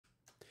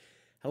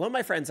Hello,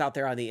 my friends out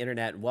there on the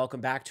internet, and welcome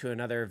back to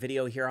another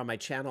video here on my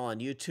channel on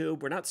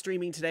YouTube. We're not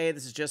streaming today.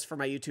 This is just for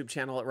my YouTube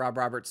channel at Rob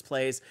Roberts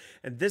Plays,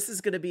 and this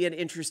is going to be an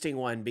interesting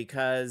one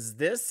because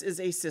this is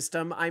a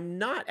system I'm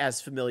not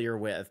as familiar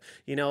with.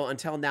 You know,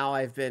 until now,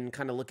 I've been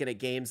kind of looking at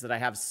games that I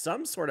have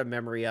some sort of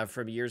memory of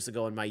from years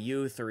ago in my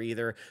youth, or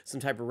either some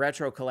type of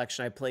retro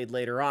collection I played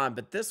later on,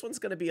 but this one's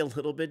going to be a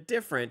little bit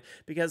different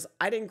because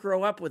I didn't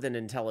grow up with an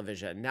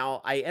Intellivision.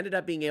 Now, I ended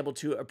up being able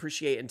to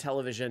appreciate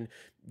Intellivision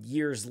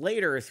years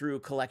later through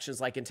collections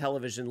like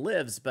Intellivision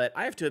Lives, but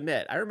I have to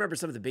admit, I remember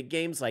some of the big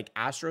games like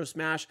Astro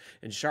Smash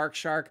and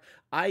Shark.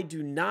 I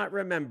do not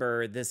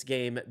remember this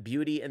game,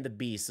 Beauty and the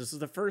Beast. This was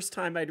the first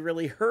time I'd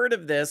really heard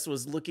of this,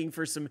 was looking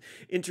for some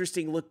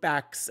interesting look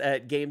backs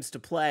at games to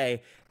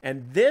play,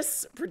 and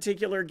this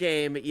particular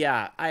game,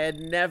 yeah, I had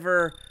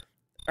never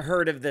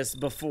heard of this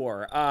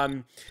before.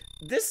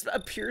 This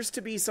appears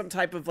to be some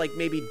type of like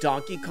maybe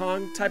Donkey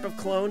Kong type of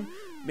clone,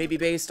 maybe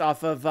based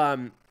off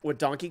of what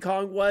Donkey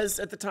Kong was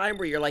at the time,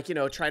 where you're like, you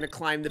know, trying to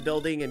climb the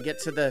building and get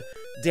to the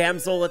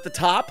damsel at the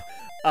top,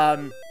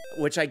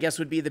 which I guess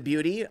would be the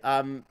beauty,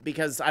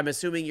 because I'm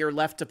assuming you're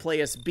left to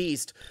play as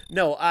Beast.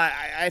 No,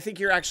 I think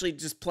you're actually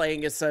just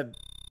playing as a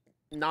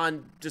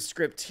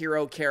nondescript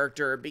hero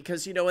character,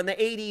 because, you know, in the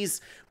 80s,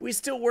 we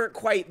still weren't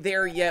quite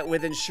there yet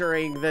with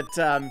ensuring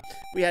that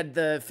we had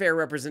the fair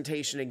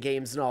representation in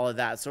games and all of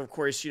that. So, of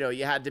course, you know,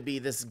 you had to be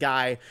this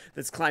guy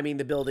that's climbing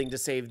the building to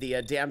save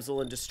the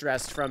damsel in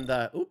distress from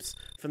the,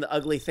 from the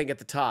ugly thing at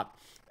the top.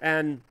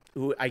 And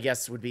who I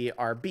guess would be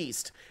our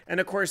Beast. And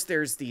of course,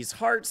 there's these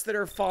hearts that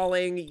are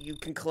falling. You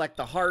can collect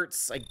the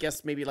hearts, I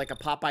guess maybe like a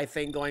Popeye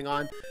thing going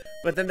on.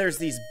 But then there's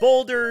these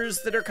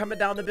boulders that are coming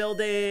down the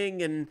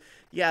building, and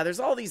yeah, there's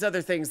all these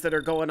other things that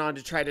are going on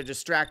to try to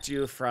distract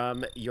you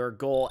from your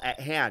goal at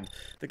hand.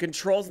 The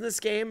controls in this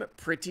game,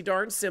 pretty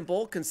darn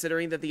simple,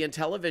 considering that the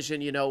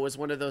Intellivision, you know, was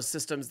one of those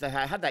systems that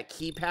had that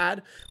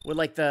keypad with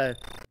like the,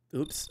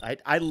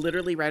 I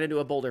literally ran into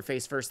a boulder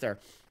face first there.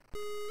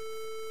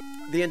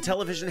 The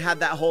Intellivision had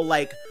that whole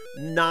like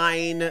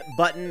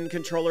 9-button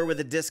controller with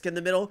a disc in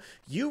the middle.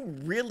 You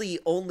really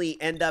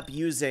only end up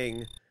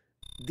using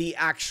the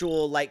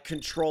actual like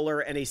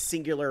controller and a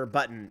singular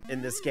button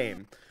in this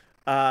game.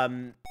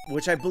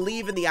 Which I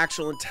believe in the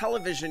actual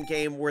Intellivision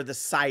game were the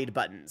side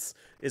buttons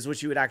is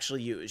what you would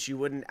actually use. You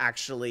wouldn't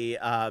actually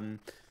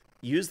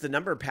use the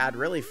number pad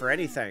really for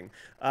anything.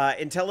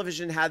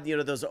 Intellivision had, you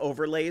know, those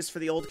overlays for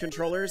the old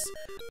controllers.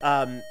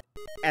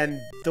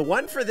 And the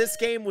one for this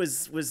game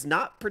was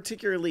not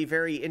particularly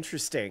very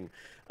interesting.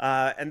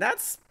 And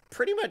that's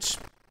pretty much,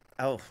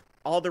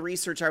 all the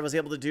research I was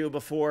able to do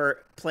before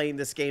playing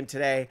this game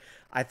today.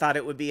 I thought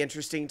it would be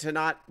interesting to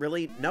not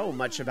really know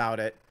much about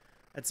it.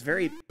 It's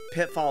very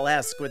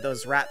Pitfall-esque with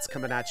those rats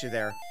coming at you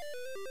there.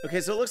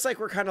 Okay, so it looks like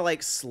we're kind of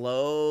like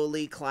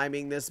slowly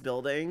climbing this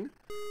building.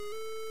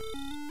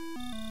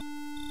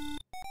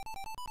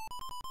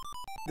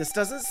 This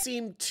doesn't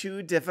seem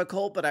too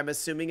difficult, but I'm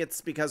assuming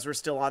it's because we're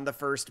still on the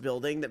first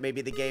building that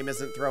maybe the game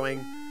isn't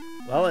throwing...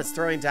 Well, it's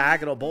throwing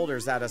diagonal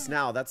boulders at us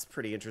now. That's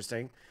pretty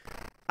interesting.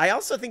 I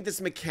also think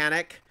this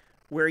mechanic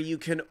where you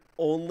can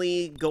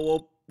only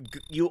go...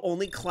 You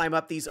only climb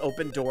up these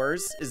open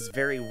doors is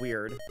very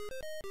weird.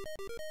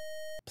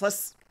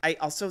 Plus, I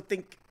also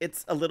think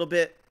it's a little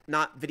bit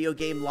not video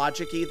game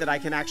logic-y that I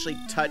can actually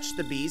touch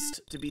the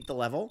Beast to beat the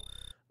level.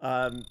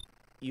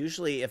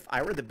 Usually, if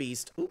I were the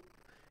Beast...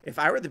 If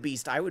I were the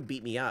Beast, I would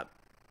beat me up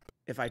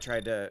if I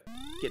tried to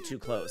get too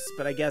close.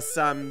 But I guess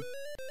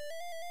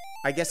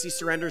he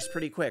surrenders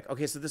pretty quick.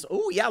 Okay, so this...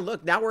 Oh, yeah,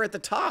 look, now we're at the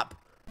top.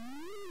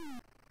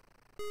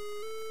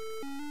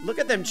 Look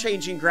at them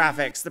changing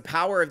graphics. The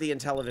power of the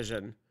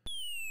Intellivision.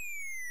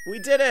 We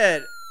did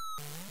it!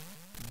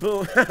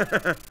 Boom.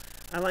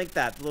 I like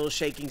that. The little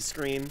shaking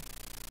screen.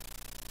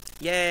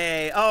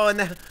 Yay. Oh,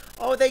 and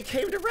they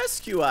came to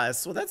rescue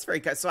us. Well, that's very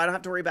good. So I don't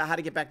have to worry about how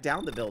to get back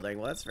down the building.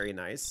 Well, that's very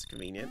nice.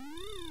 Convenient.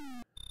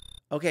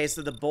 Okay,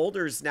 so the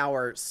boulders now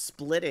are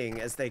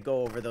splitting as they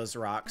go over those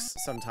rocks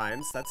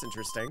sometimes. That's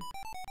interesting.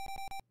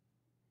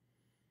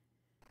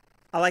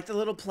 I like the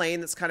little plane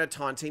that's kind of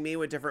taunting me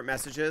with different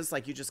messages.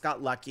 Like, you just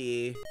got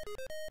lucky.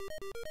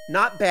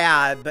 Not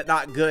bad, but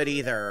not good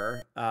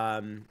either.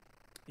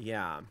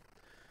 Yeah.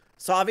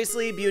 So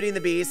obviously, Beauty and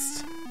the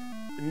Beast,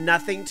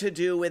 nothing to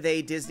do with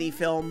a Disney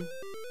film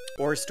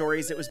or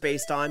stories it was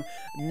based on.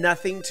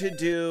 Nothing to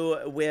do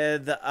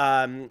with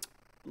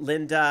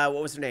Linda,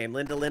 what was her name?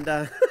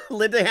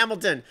 Linda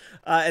Hamilton,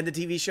 and the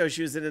TV show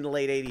she was in the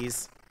late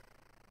 80s.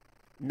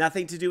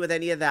 Nothing to do with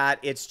any of that.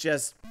 It's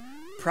just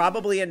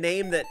probably a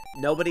name that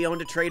nobody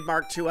owned a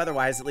trademark to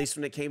otherwise, at least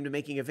when it came to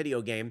making a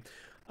video game.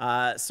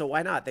 So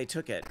why not? They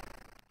took it.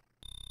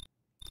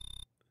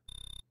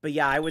 But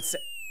yeah, I would say...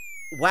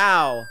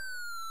 Wow.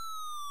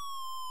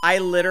 I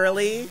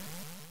literally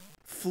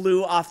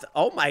flew off the...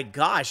 Oh my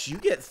gosh, you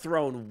get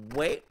thrown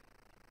way...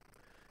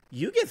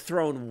 You get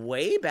thrown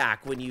way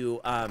back when you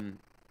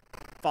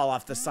fall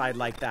off the side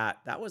like that.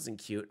 That wasn't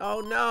cute.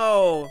 Oh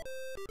no.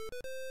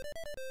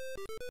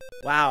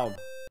 Wow.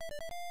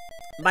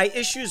 My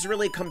issues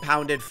really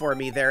compounded for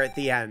me there at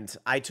the end.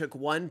 I took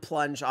one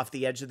plunge off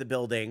the edge of the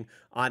building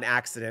on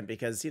accident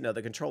because, you know,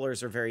 the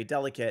controllers are very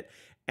delicate,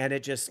 and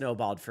it just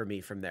snowballed for me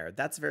from there.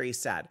 That's very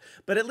sad.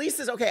 But at least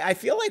it's okay. I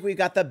feel like we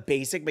got the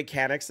basic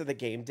mechanics of the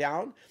game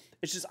down.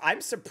 It's just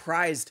I'm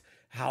surprised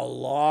how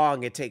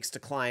long it takes to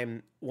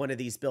climb one of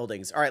these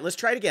buildings. All right, let's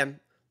try it again.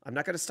 I'm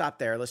not going to stop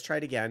there. Let's try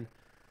it again.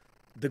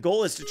 The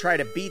goal is to try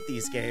to beat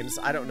these games.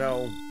 I don't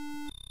know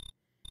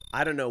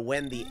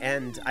when the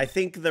end. I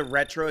think the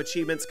retro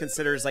achievements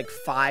considers like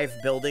 5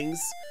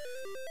 buildings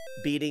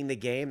beating the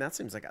game. That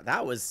seems like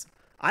that was.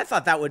 I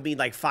thought that would mean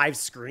like 5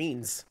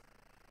 screens.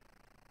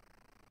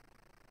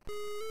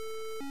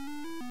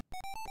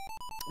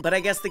 But I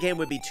guess the game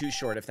would be too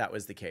short if that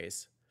was the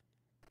case.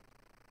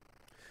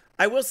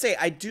 I will say,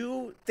 I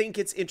do think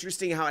it's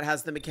interesting how it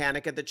has the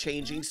mechanic of the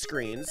changing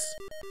screens.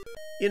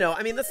 You know,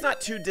 I mean, that's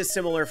not too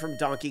dissimilar from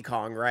Donkey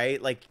Kong,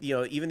 right? Like, you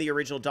know, even the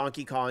original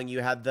Donkey Kong,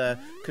 you had the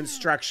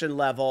construction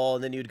level,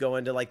 and then you'd go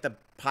into, like, the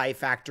pie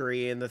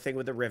factory and the thing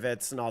with the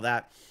rivets and all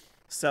that.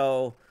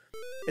 So,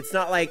 it's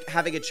not like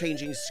having a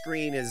changing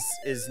screen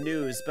is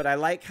news, but I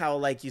like how,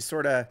 like, you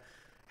sort of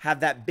have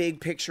that big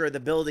picture of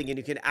the building, and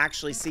you can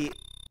actually see...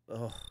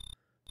 Oh,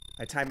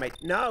 I timed my...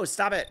 No,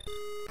 stop it!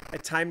 I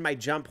timed my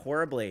jump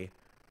horribly.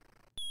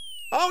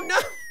 Oh, no!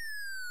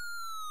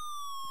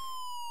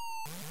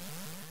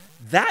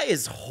 That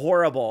is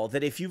horrible,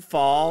 that if you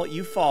fall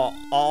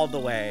all the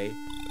way.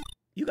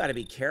 You gotta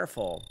be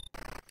careful.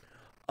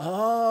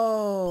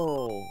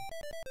 Oh.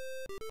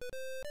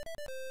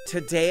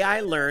 Today I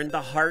learned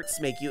the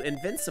hearts make you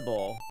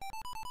invincible.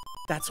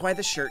 That's why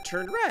the shirt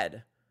turned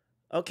red.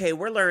 Okay,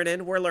 we're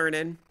learning, we're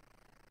learning.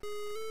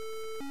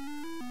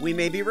 We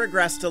maybe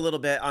regressed a little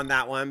bit on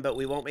that one, but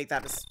we won't make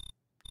that mistake.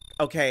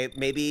 Okay,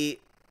 maybe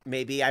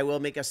I will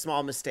make a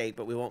small mistake,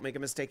 but we won't make a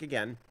mistake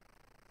again.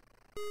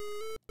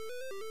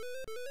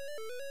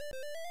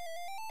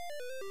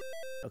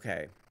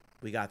 Okay,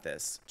 we got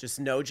this. Just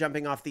no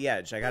jumping off the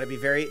edge. I gotta be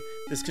very...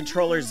 This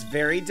controller's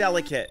very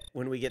delicate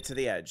when we get to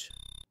the edge.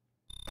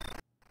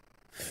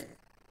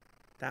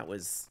 That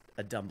was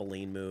a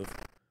Dumbleline move.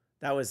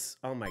 That was...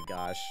 Oh my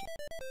gosh.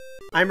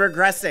 I'm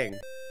regressing.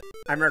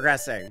 I'm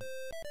regressing.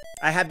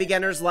 I had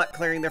beginner's luck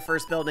clearing the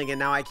first building, and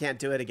now I can't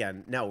do it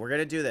again. No, we're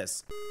gonna do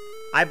this.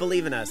 I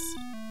believe in us.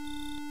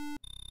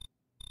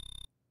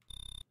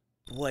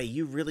 Boy,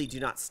 you really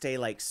do not stay,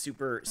 like,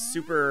 super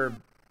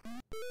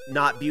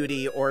not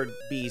Beauty or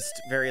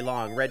Beast very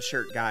long. Red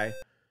shirt guy.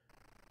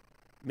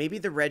 Maybe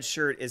the red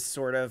shirt is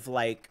sort of,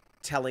 like,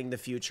 telling the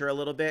future a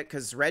little bit,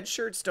 because red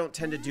shirts don't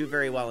tend to do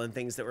very well in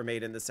things that were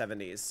made in the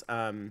 70s.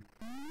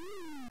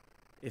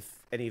 If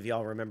any of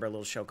y'all remember a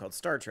little show called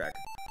Star Trek.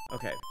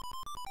 Okay.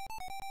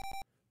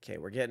 Okay,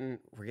 we're getting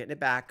it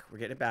back. We're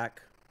getting it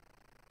back.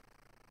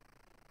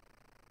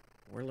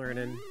 We're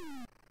learning.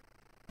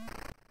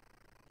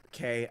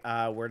 Okay,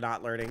 we're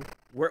not learning.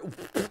 We're...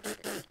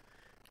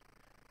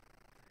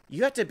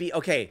 You have to be...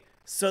 Okay,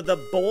 so the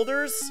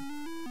boulders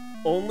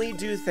only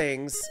do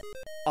things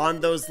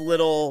on those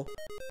little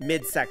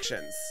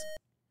midsections.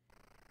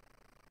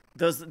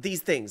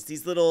 These things.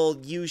 These little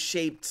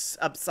U-shaped,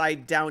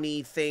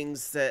 upside-downy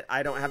things that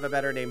I don't have a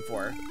better name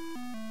for.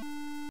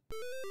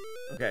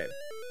 Okay.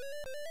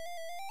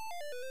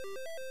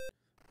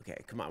 Okay,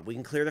 come on. We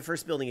can clear the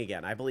first building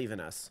again. I believe in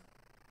us.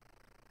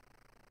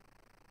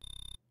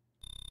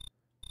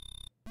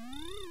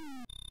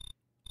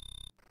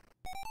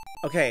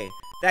 Okay,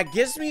 that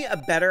gives me a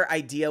better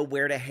idea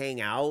where to hang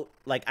out.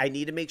 Like, I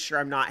need to make sure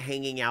I'm not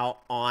hanging out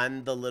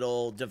on the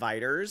little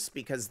dividers,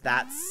 because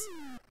that's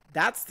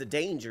the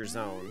danger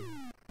zone.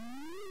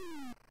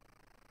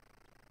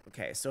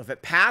 Okay, so if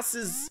it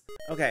passes...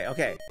 Okay,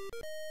 okay.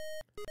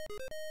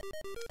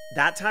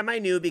 That time I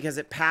knew, because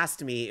it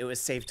passed me, it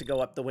was safe to go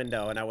up the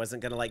window, and I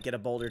wasn't gonna, like, get a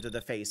boulder to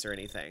the face or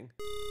anything.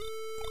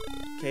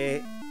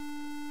 Okay.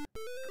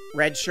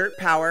 Red shirt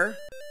power.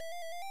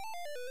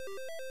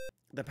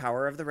 The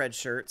power of the red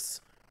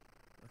shirts.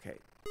 Okay.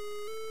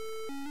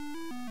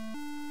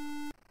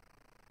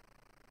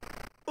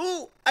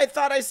 Ooh, I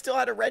thought I still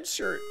had a red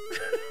shirt.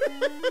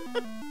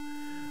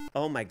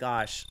 Oh my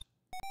gosh.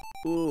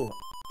 Ooh,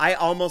 I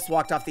almost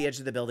walked off the edge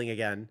of the building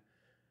again.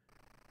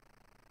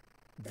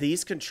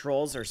 These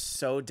controls are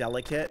so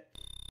delicate.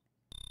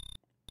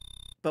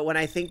 But when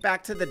I think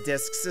back to the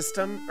disc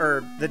system,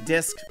 or the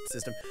disc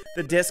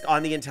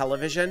on the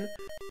Intellivision,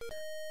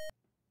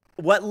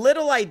 what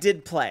little I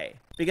did play,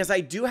 because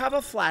I do have a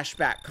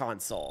flashback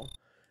console,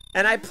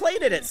 and I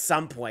played it at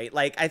some point.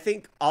 Like, I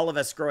think all of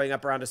us growing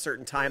up around a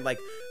certain time, like,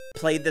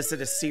 played this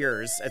at a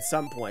Sears at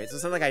some point. So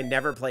it's not like I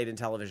never played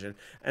Intellivision.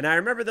 And I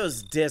remember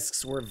those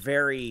discs were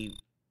very...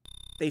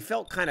 They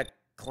felt kind of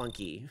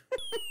clunky.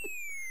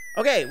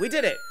 Okay, we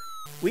did it.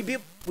 We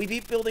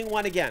beat building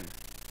 1 again.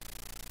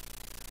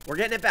 We're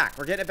getting it back.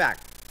 We're getting it back.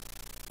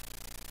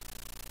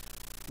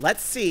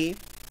 Let's see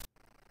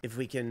if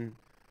we can,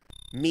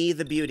 me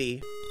the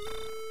beauty,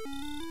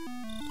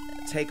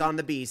 take on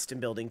the beast in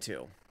building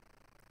 2.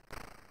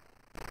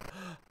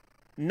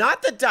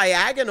 Not the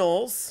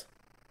diagonals.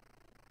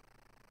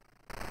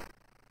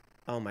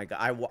 Oh my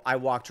god. I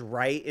walked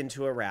right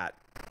into a rat.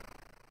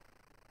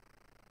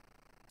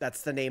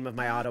 That's the name of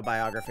my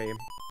autobiography.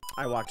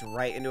 I walked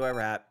right into a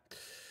rat.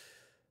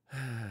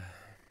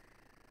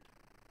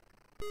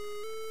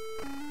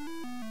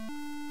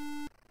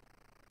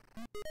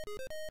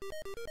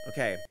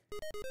 Okay.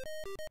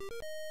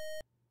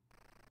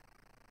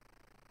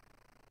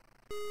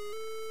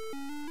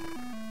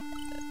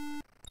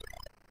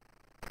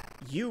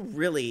 You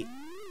really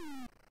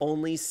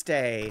only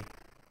stay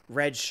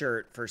red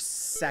shirt for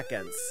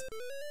seconds.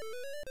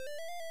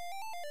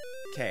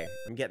 Okay,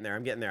 I'm getting there.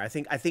 I'm getting there. I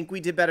think we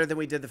did better than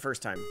we did the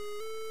first time.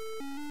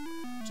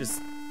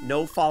 Just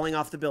no falling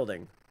off the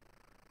building.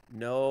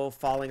 No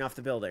falling off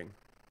the building.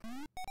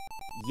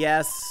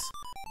 Yes,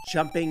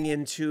 jumping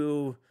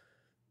into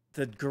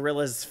the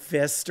gorilla's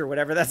fist or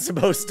whatever that's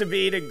supposed to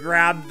be to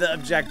grab the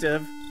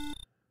objective.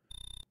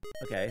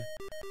 Okay.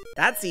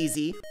 That's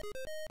easy.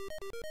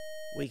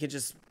 We can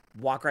just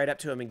walk right up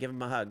to him and give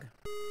him a hug.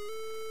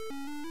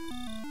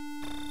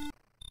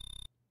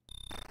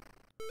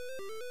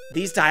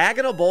 These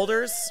diagonal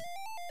boulders,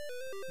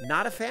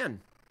 not a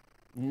fan.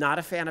 Not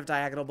a fan of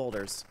diagonal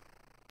boulders.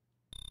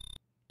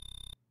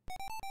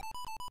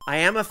 I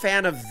am a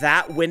fan of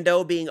that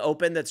window being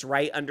open that's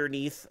right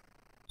underneath.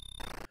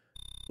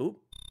 Oop.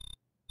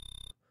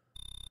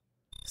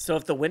 So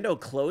if the window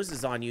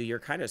closes on you, you're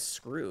kind of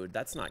screwed.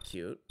 That's not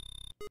cute.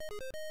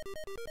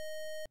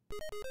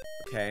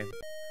 Okay.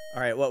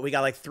 All right, well, we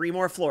got like 3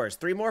 more floors.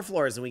 3 more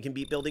floors and we can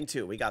beat building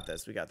 2. We got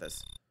this. We got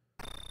this.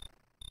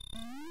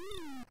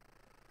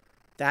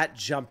 That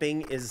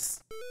jumping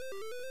is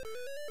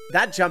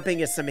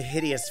some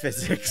hideous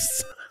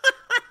physics.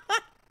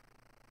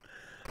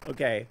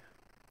 Okay.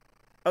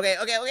 Okay.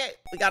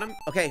 We got him.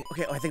 Okay.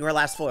 Oh, I think we're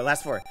last floor.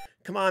 Last floor.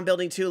 Come on,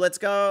 building 2. Let's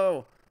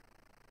go.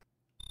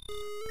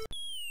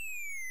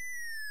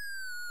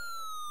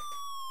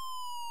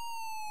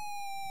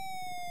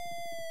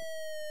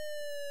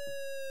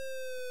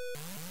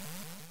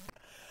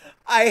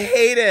 I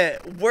hate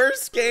it.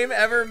 Worst game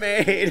ever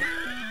made.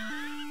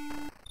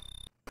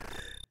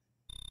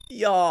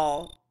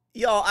 Y'all,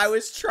 I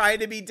was trying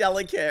to be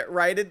delicate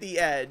right at the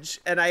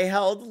edge, and I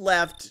held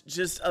left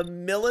just a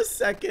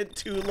millisecond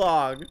too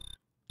long.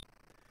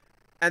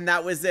 And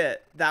that was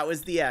it. That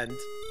was the end.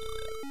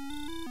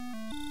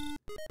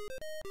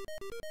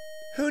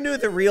 Who knew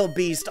the real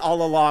beast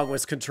all along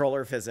was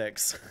controller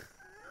physics?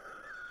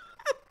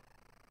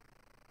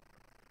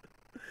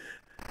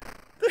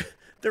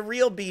 The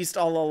real beast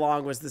all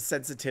along was the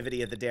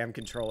sensitivity of the damn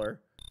controller.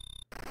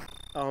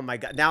 Oh my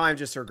god. Now I'm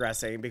just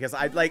regressing because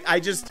I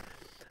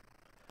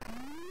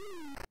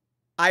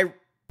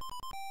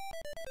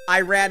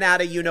ran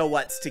out of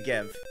you-know-whats to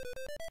give.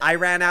 I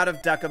ran out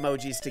of duck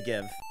emojis to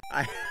give.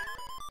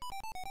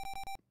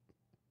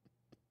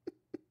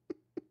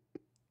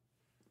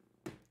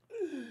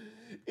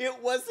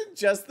 It wasn't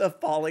just the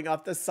falling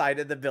off the side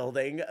of the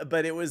building,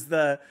 but it was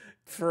the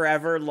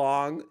forever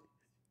long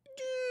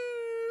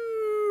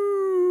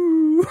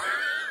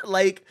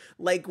like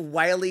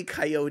Wile E.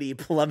 Coyote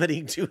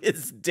plummeting to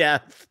his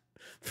death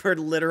for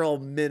literal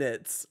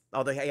minutes.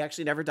 Although he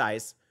actually never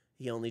dies.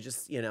 He only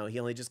just, he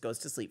only just goes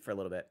to sleep for a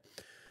little bit.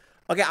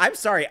 Okay, I'm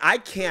sorry. I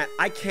can't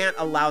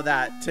allow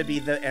that to be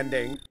the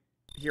ending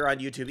here on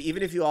YouTube.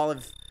 Even if you all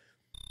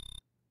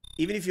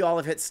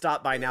have hit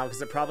stop by now, because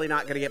they're probably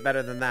not going to get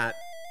better than that.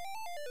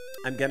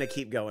 I'm going to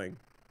keep going.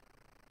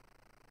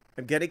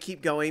 I'm going to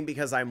keep going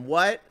because I'm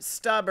what?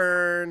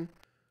 Stubborn.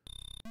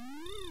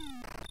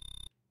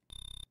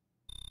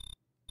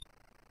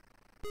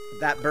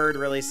 That bird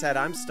really said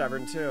I'm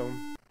stubborn too.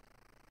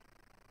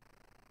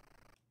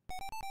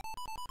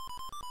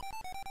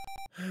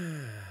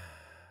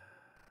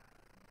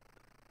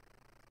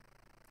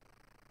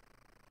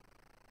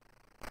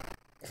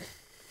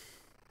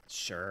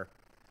 Sure.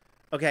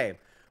 Okay.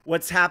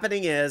 What's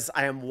happening is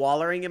I am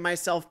wallowing in my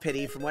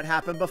self-pity from what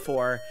happened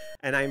before,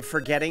 and I'm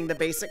forgetting the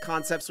basic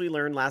concepts we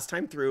learned last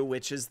time through,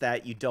 which is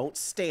that you don't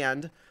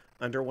stand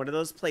under one of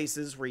those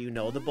places where you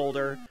know the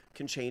boulder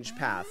can change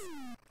path.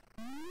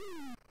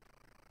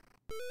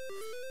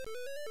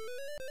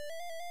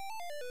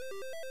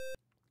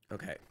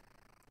 Okay.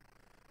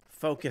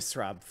 Focus,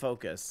 Rob.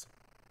 Focus.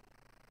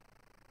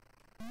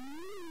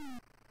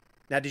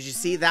 Now, did you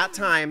see that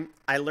time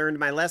I learned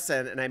my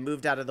lesson and I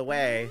moved out of the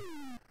way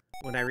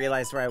when I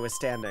realized where I was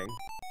standing?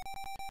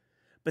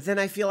 But then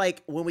I feel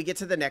like when we get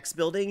to the next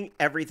building,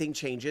 everything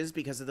changes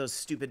because of those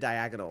stupid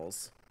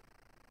diagonals.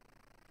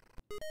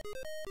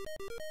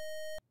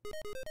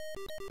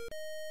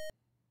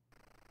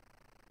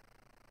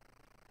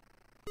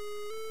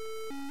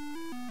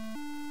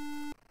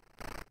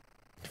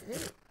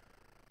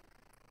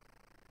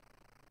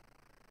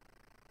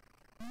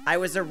 I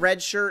was a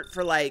red shirt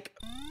for like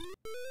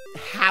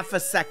half a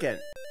second.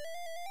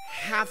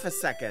 Half a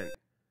second.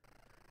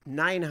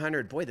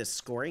 900. Boy, the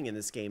scoring in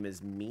this game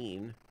is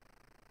mean.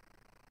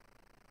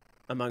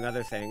 Among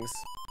other things.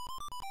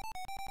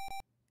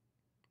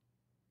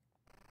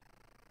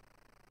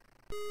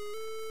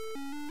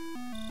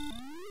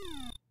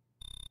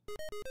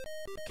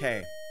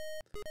 Okay.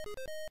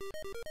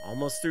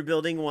 almost through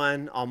building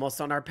 1, almost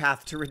on our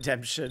path to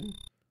redemption.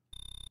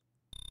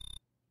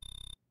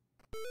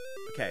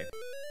 Okay.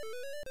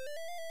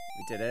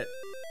 We did it.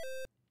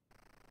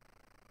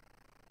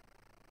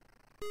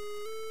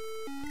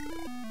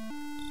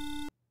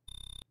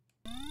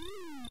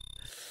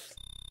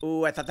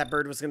 Ooh, I thought that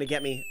bird was gonna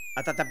get me.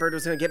 I thought that bird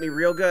was gonna get me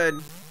real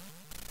good.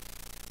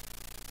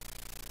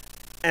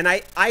 And I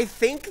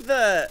think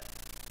the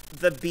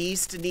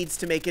beast needs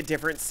to make a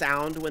different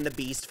sound when the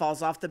beast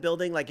falls off the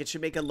building. Like, it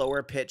should make a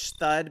lower pitch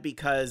thud,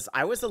 because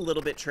I was a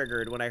little bit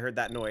triggered when I heard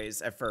that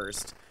noise at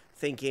first,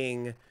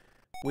 thinking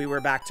we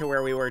were back to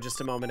where we were just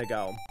a moment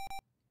ago.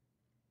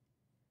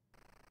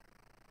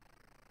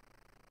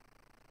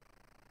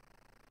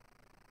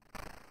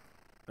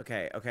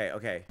 Okay, okay,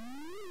 okay.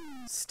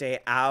 Stay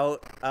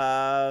out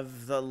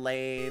of the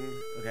lane.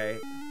 Okay.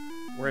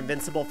 We're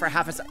invincible for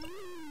half a second.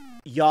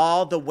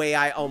 Y'all, the way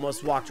I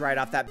almost walked right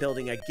off that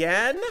building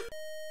again.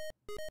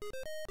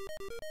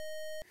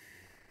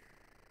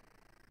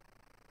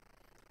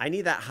 I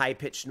need that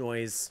high-pitched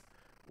noise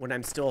when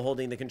I'm still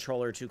holding the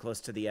controller too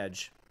close to the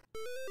edge.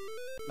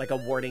 Like a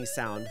warning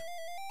sound.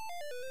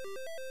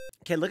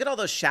 Okay, look at all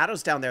those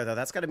shadows down there, though.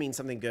 That's got to mean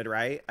something good,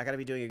 right? I got to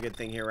be doing a good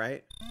thing here,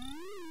 right?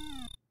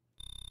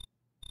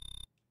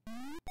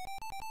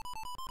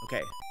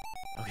 Okay.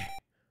 Okay.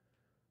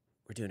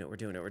 We're doing it. We're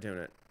doing it. We're doing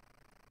it.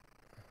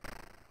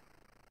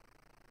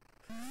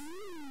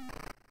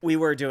 We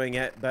were doing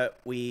it, but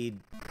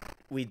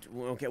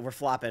okay, we're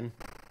flopping.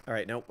 All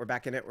right, no, we're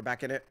back in it. We're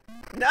back in it.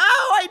 No,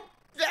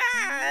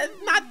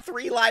 not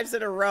 3 lives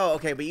in a row.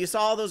 Okay, but you saw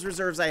all those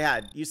reserves I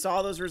had. You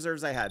saw those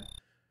reserves I had.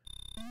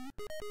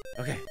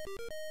 Okay.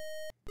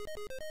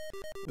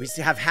 We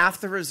have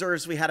half the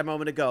reserves we had a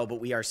moment ago, but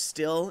we are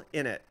still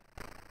in it.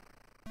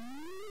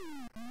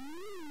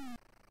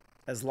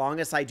 As long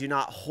as I do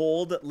not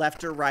hold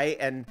left or right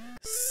and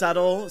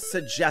subtle,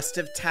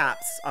 suggestive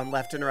taps on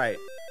left and right.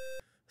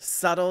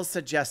 Subtle,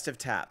 suggestive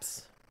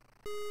taps.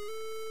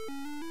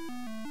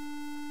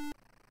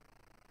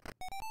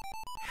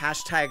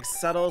 Hashtag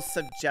subtle,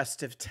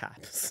 suggestive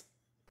taps.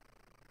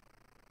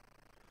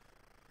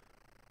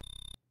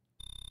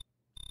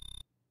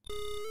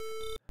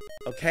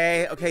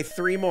 Okay, okay,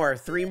 3 more,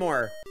 3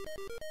 more.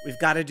 We've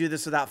got to do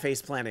this without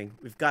face planning.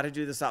 We've got to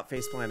do this without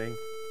face planning.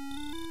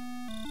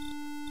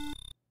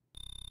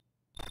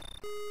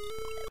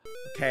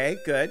 Okay,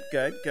 good,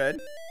 good,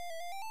 good.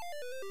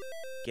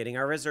 Getting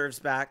our reserves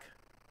back.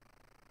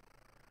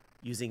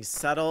 Using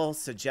subtle,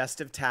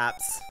 suggestive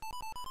taps.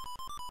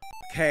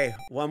 Okay,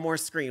 one more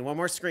screen, one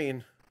more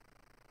screen.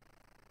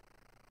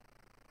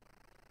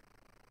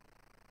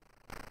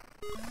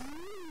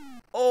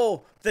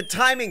 Oh, the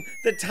timing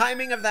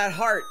of that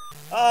heart.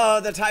 Oh,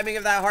 the timing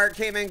of that heart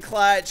came in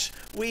clutch.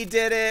 We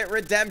did it,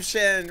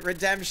 redemption,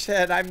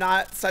 redemption. I'm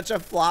not such a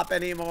flop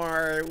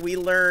anymore. We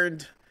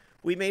learned.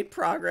 We made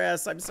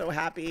progress. I'm so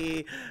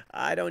happy.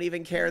 I don't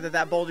even care that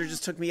that boulder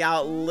just took me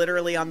out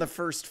literally on the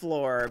first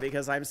floor,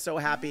 because I'm so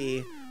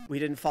happy we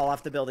didn't fall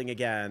off the building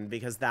again,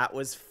 because that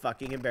was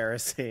fucking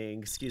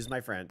embarrassing. Excuse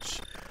my French.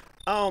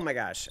 Oh my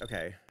gosh.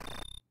 Okay.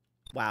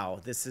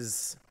 Wow. This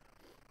is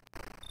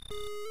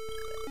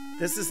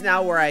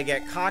now where I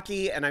get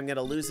cocky and I'm going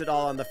to lose it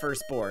all on the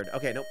first board.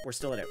 Okay. Nope. We're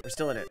still in it. We're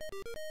still in it.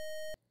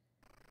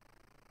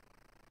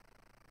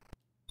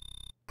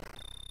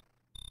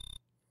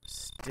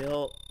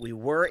 We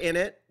were in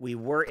it. We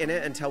were in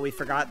it until we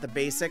forgot the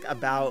basic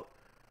about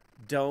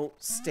don't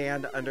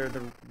stand under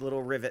the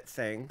little rivet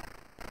thing,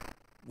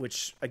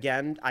 which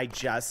again, I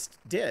just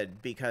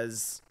did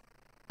because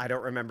I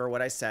don't remember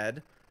what I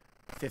said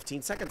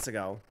 15 seconds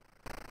ago.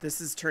 This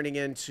is turning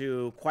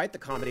into quite the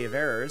comedy of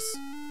errors.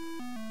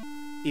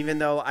 Even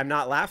though I'm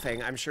not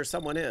laughing, I'm sure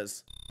someone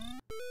is.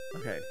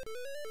 Okay.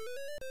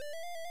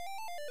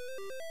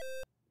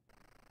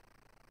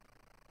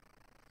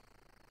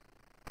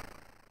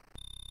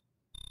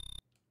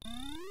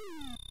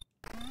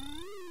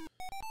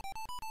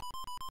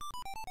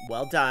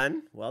 Well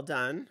done. Well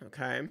done.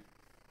 Okay.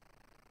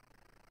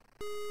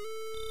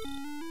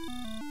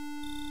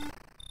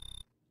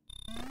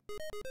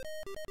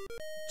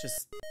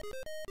 Just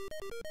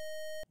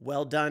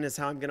well done is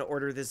how I'm going to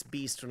order this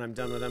beast when I'm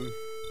done with him.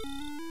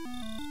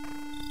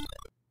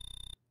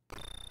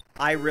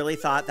 I really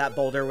thought that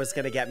boulder was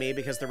going to get me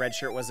because the red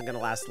shirt wasn't going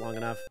to last long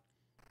enough.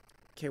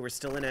 Okay, we're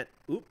still in it.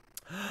 Oop.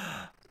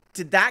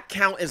 Did that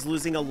count as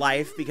losing a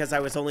life because I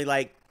was only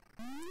like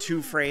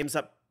 2 frames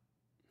up?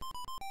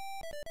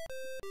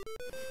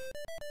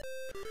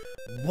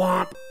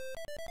 Womp.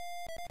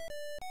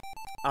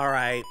 All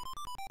right.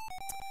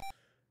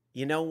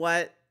 You know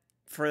what?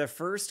 For the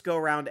first go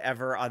round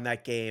ever on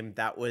that game,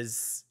 that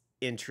was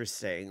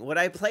interesting. Would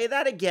I play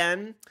that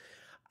again?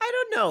 I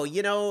don't know.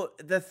 You know,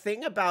 the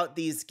thing about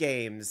these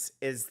games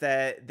is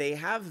that they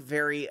have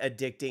very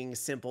addicting,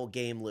 simple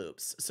game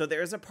loops. So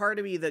there's a part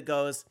of me that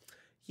goes,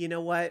 you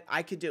know what?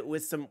 I could do it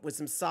with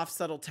some soft,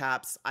 subtle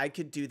taps. I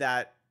could do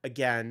that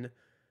again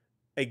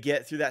and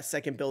get through that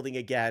second building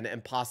again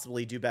and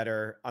possibly do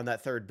better on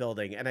that third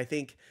building. And I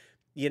think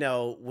You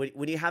know,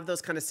 when you have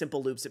those kind of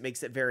simple loops, it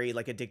makes it very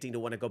like addicting to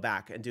want to go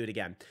back and do it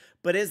again.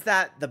 But is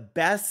that the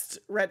best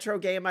retro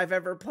game I've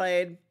ever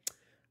played?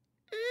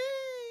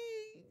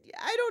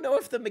 I don't know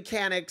if the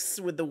mechanics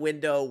with the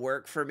window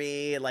work for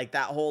me. Like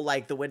that whole,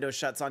 like the window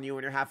shuts on you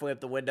when you're halfway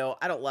up the window.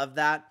 I don't love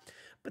that.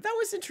 But that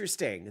was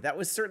interesting. That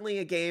was certainly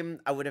a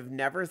game I would have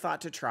never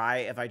thought to try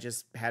if I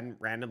just hadn't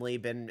randomly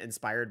been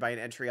inspired by an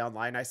entry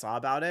online I saw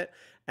about it.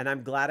 And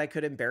I'm glad I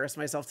could embarrass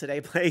myself today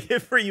playing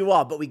it for you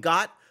all. But we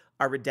got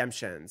our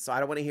redemption. So I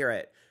don't want to hear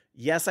it.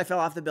 Yes, I fell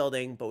off the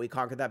building, but we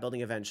conquered that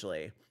building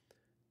eventually.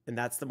 And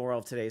that's the moral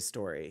of today's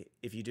story.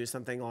 If you do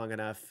something long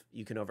enough,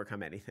 you can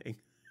overcome anything.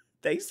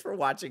 Thanks for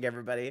watching,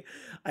 everybody.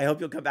 I hope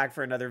you'll come back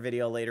for another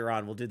video later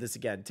on. We'll do this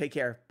again. Take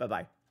care.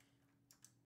 Bye-bye.